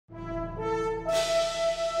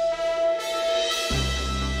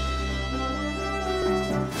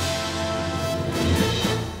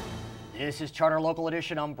This is Charter Local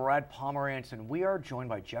Edition. I'm Brad Pomerance, and we are joined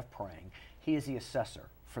by Jeff Prang. He is the assessor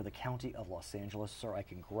for the County of Los Angeles. Sir, I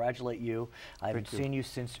congratulate you. I haven't seen you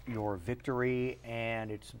since your victory,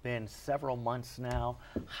 and it's been several months now.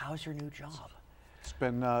 How's your new job? It's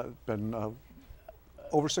been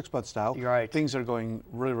over 6 months now. You're right. Things are going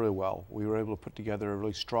really, really well. We were able to put together a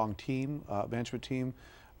really strong team, management team,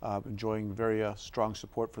 enjoying very strong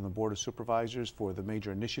support from the Board of Supervisors for the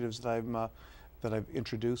major initiatives that I've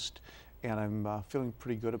introduced, and I'm feeling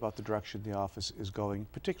pretty good about the direction the office is going,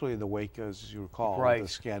 particularly in the wake, as you recall, of the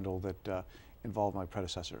scandal that involved my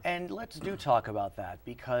predecessor. And let's talk about that,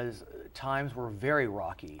 because times were very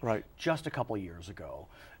rocky. Right. Just a couple years ago,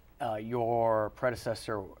 your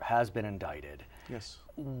predecessor has been indicted. Yes.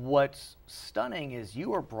 What's stunning is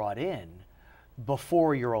you were brought in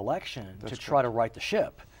before your election to try to right the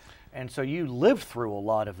ship. And so you lived through a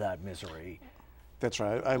lot of that misery. That's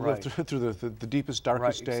right. I lived through the deepest,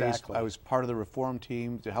 darkest days. Exactly. I was part of the reform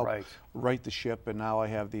team to help right the ship, and now I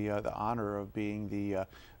have the honor of being the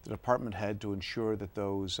department head to ensure that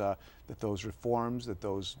those reforms, that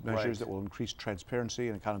those measures that will increase transparency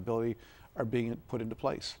and accountability are being put into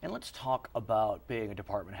place. And let's talk about being a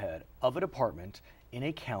department head of a department in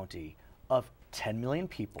a county of 10 million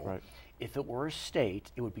people. Right. If it were a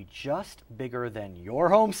state, it would be just bigger than your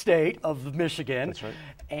home state of Michigan. That's right.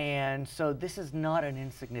 And so this is not an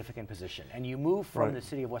insignificant position. And you move from the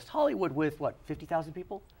city of West Hollywood with, what, 50,000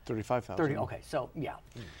 people? 35,000. 30, okay, so yeah.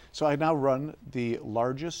 So I now run the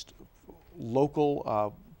largest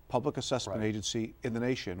local public assessment agency in the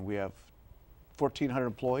nation. We have 1,400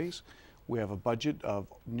 employees. We have a budget of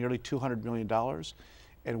nearly $200 million.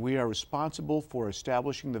 And we are responsible for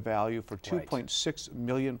establishing the value for 2.6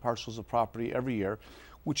 million parcels of property every year,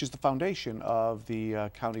 which is the foundation of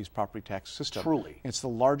the county's property tax system. Truly. It's the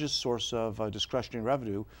largest source of discretionary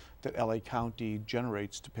revenue that LA County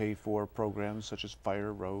generates to pay for programs such as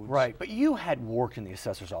fire, roads. Right, but you had worked in the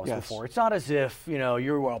assessor's office before. It's not as if, you know,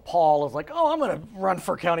 you were Paul is like, oh, I'm going to run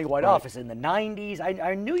for countywide office. In the 90s,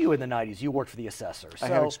 I knew you in the 90s. You worked for the assessor. So, I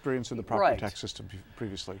had experience in the property tax system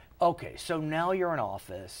previously. Okay, so now you're in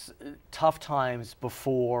office. Tough times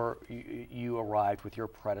before you arrived with your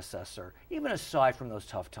predecessor. Even aside from those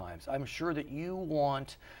tough times, I'm sure that you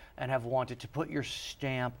want and have wanted to put your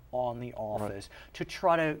stamp on the office to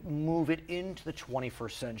try to move it into the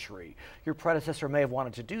 21st century. Your predecessor may have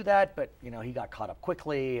wanted to do that, but you know he got caught up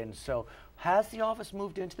quickly, and so has the office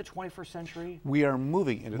moved into the 21st century? We are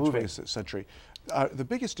moving into the 21st century. The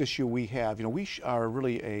biggest issue we have, you know, we are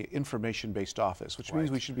really a information-based office, which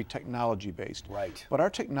means we should be technology-based. Right. But our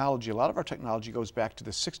technology, a lot of our technology goes back to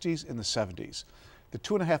the 60s and the 70s. The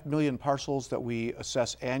 2.5 million parcels that we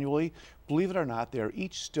assess annually, believe it or not, they are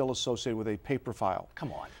each still associated with a paper file.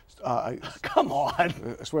 Come on. Come on.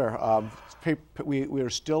 I swear. We are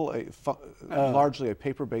still largely a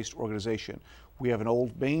paper-based organization. We have an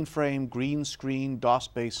old mainframe, green screen,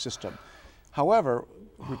 DOS-based system. However,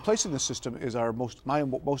 replacing the system is my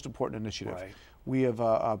most important initiative. Right. We have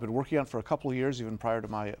been working on it for a couple of years, even prior to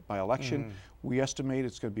my election. We estimate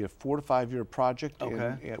it's going to be a 4 to 5 year project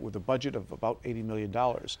with a budget of about $80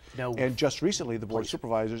 million. And just recently, the Board of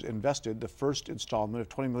Supervisors invested the first installment of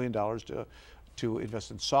 $20 million to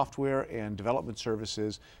invest in software and development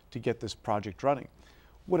services to get this project running.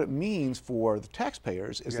 What it means for the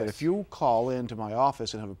taxpayers is that if you call into my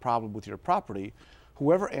office and have a problem with your property,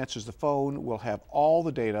 whoever answers the phone will have all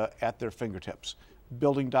the data at their fingertips.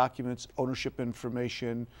 Building documents, ownership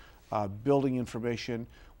information, building information.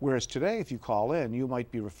 Whereas today, if you call in, you might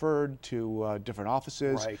be referred to different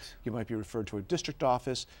offices. You might be referred to a district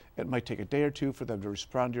office. It might take a day or two for them to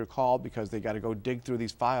respond to your call because they got to go dig through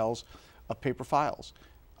these files of paper files.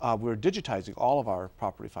 We're digitizing all of our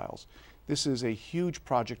property files. This is a huge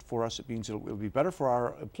project for us. It means it'll be better for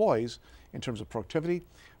our employees in terms of productivity,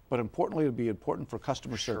 but importantly, it'll be important for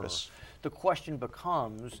customer service. The question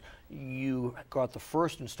becomes, you got the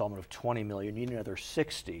first installment of $20 million, you need another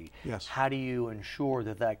 60. Yes. How do you ensure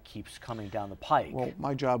that that keeps coming down the pike? Well,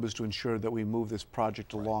 my job is to ensure that we move this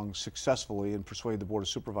project along successfully and persuade the Board of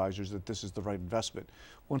Supervisors that this is the right investment.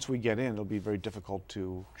 Once we get in, it'll be very difficult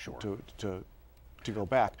to go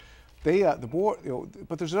back. The board,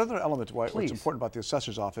 but there's another element to what's important about the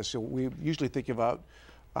assessor's office. We usually think about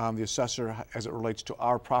the assessor as it relates to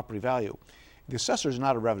our property value. The assessor is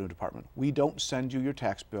not a revenue department. We don't send you your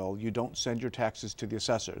tax bill. You don't send your taxes to the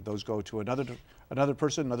assessor. Those go to another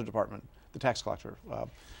person, another department, the tax collector.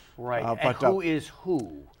 And who is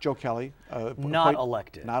who? Joe Kelly. Not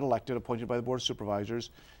elected. Not elected, appointed by the Board of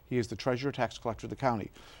Supervisors. He is the treasurer tax collector of the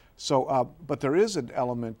county. So, but there is an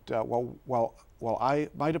element,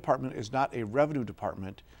 my department is not a revenue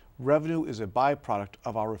department, Revenue is a byproduct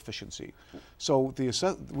of our efficiency. So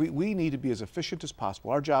we need to be as efficient as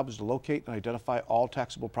possible. Our job is to locate and identify all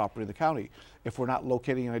taxable property in the county. If we're not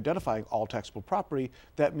locating and identifying all taxable property,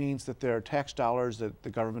 that means that there are tax dollars that the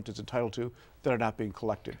government is entitled to that are not being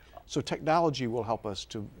collected. So technology will help us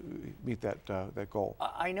to meet that goal.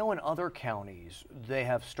 I know in other counties they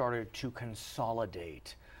have started to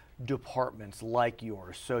consolidate departments like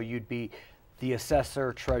yours. So you'd be the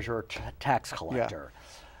assessor, treasurer, tax collector.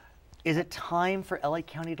 Yeah. Is it time for LA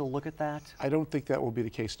County to look at that? I don't think that will be the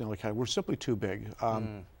case in LA County. We're simply too big.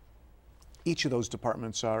 Each of those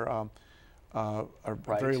departments are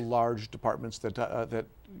very large departments that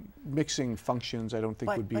mixing functions I don't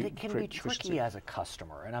think would be. But it can be tricky as a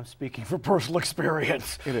customer, and I'm speaking from personal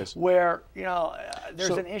experience. It is. Where there's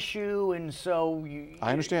an issue, and so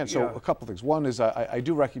I understand. So a couple things. One is I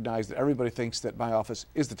do recognize that everybody thinks that my office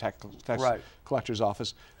is the tax collector's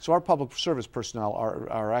office. So our public service personnel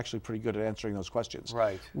are actually pretty good at answering those questions.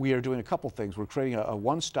 Right. We are doing a couple things. We're creating a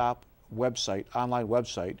one-stop website, online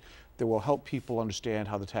website, that will help people understand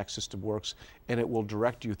how the tax system works, and it will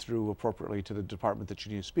direct you through appropriately to the department that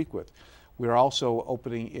you need to speak with. We are also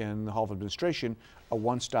opening in the Hall of Administration a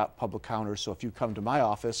one-stop public counter, so if you come to my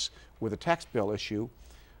office with a tax bill issue,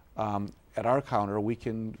 at our counter, we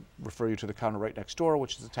can refer you to the counter right next door,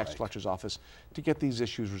 which is the tax collector's office, to get these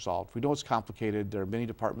issues resolved. We know it's complicated. There are many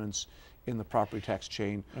departments in the property tax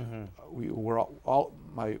chain.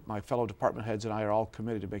 My fellow department heads and I are all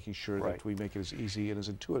committed to making sure that we make it as easy and as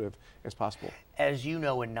intuitive as possible. As you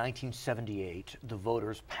know, in 1978, the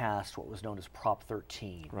voters passed what was known as Prop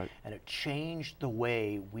 13, and it changed the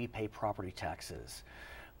way we pay property taxes.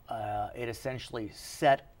 It essentially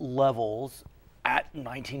set levels at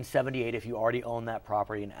 1978 if you already own that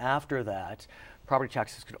property, and after that, property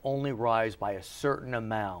taxes could only rise by a certain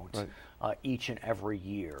amount each and every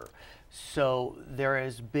year. So there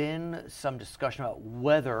has been some discussion about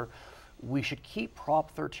whether we should keep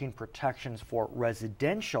Prop 13 protections for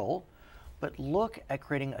residential, but look at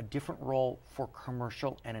creating a different role for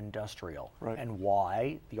commercial and industrial. And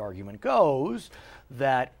why, the argument goes,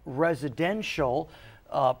 that residential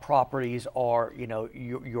properties are,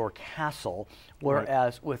 your castle,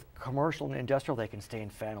 whereas with commercial and industrial, they can stay in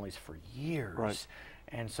families for years.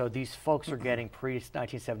 And so these folks are getting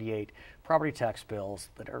pre-1978 property tax bills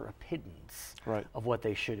that are a pittance of what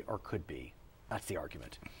they should or could be. That's the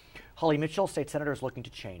argument. Holly Mitchell, state senator, is looking to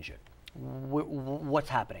change it. What's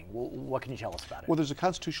happening? What can you tell us about it? Well, there's a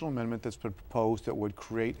constitutional amendment that's been proposed that would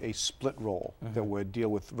create a split roll that would deal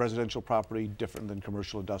with residential property different than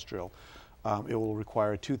commercial industrial. It will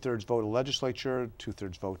require a 2/3 vote of the legislature,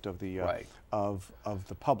 2/3 vote of the of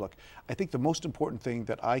the public. I think the most important thing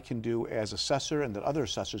that I can do as assessor and that other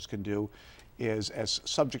assessors can do is, as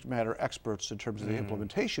subject matter experts in terms of the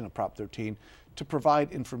implementation of Prop 13, to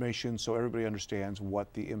provide information so everybody understands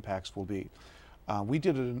what the impacts will be. We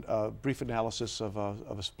did a brief analysis of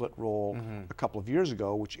a split roll a couple of years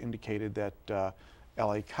ago, which indicated that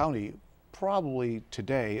LA County probably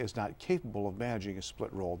today is not capable of managing a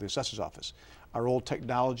split roll, the assessor's office. Our old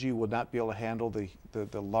technology would not be able to handle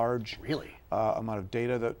the large amount of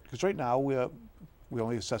data because right now we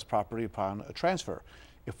only assess property upon a transfer.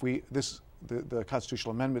 If the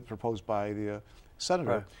constitutional amendment proposed by the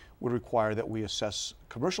senator would require that we assess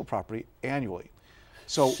commercial property annually.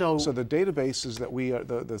 So the databases that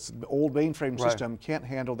the old mainframe system can't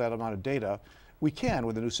handle that amount of data. We can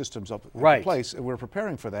with the new systems up in place, and we're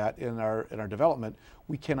preparing for that in our development.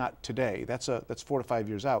 We cannot today. That's 4 to 5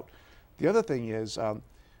 years out. The other thing is,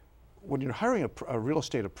 when you're hiring a real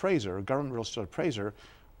estate appraiser, a government real estate appraiser,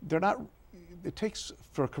 it takes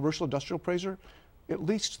for a commercial industrial appraiser at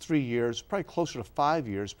least 3 years, probably closer to 5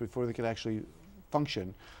 years before they can actually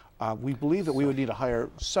function. We believe that we would need to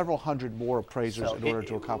hire several hundred more appraisers in order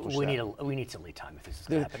to accomplish that. We need some lead time if this is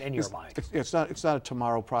going to happen, in your mind. It's not a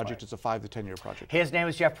tomorrow project, it's a 5 to 10 year project. His name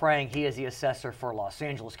is Jeff Prang. He is the assessor for Los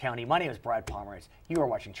Angeles County. My name is Brad Pomerance. You are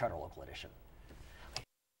watching Charter Local Edition.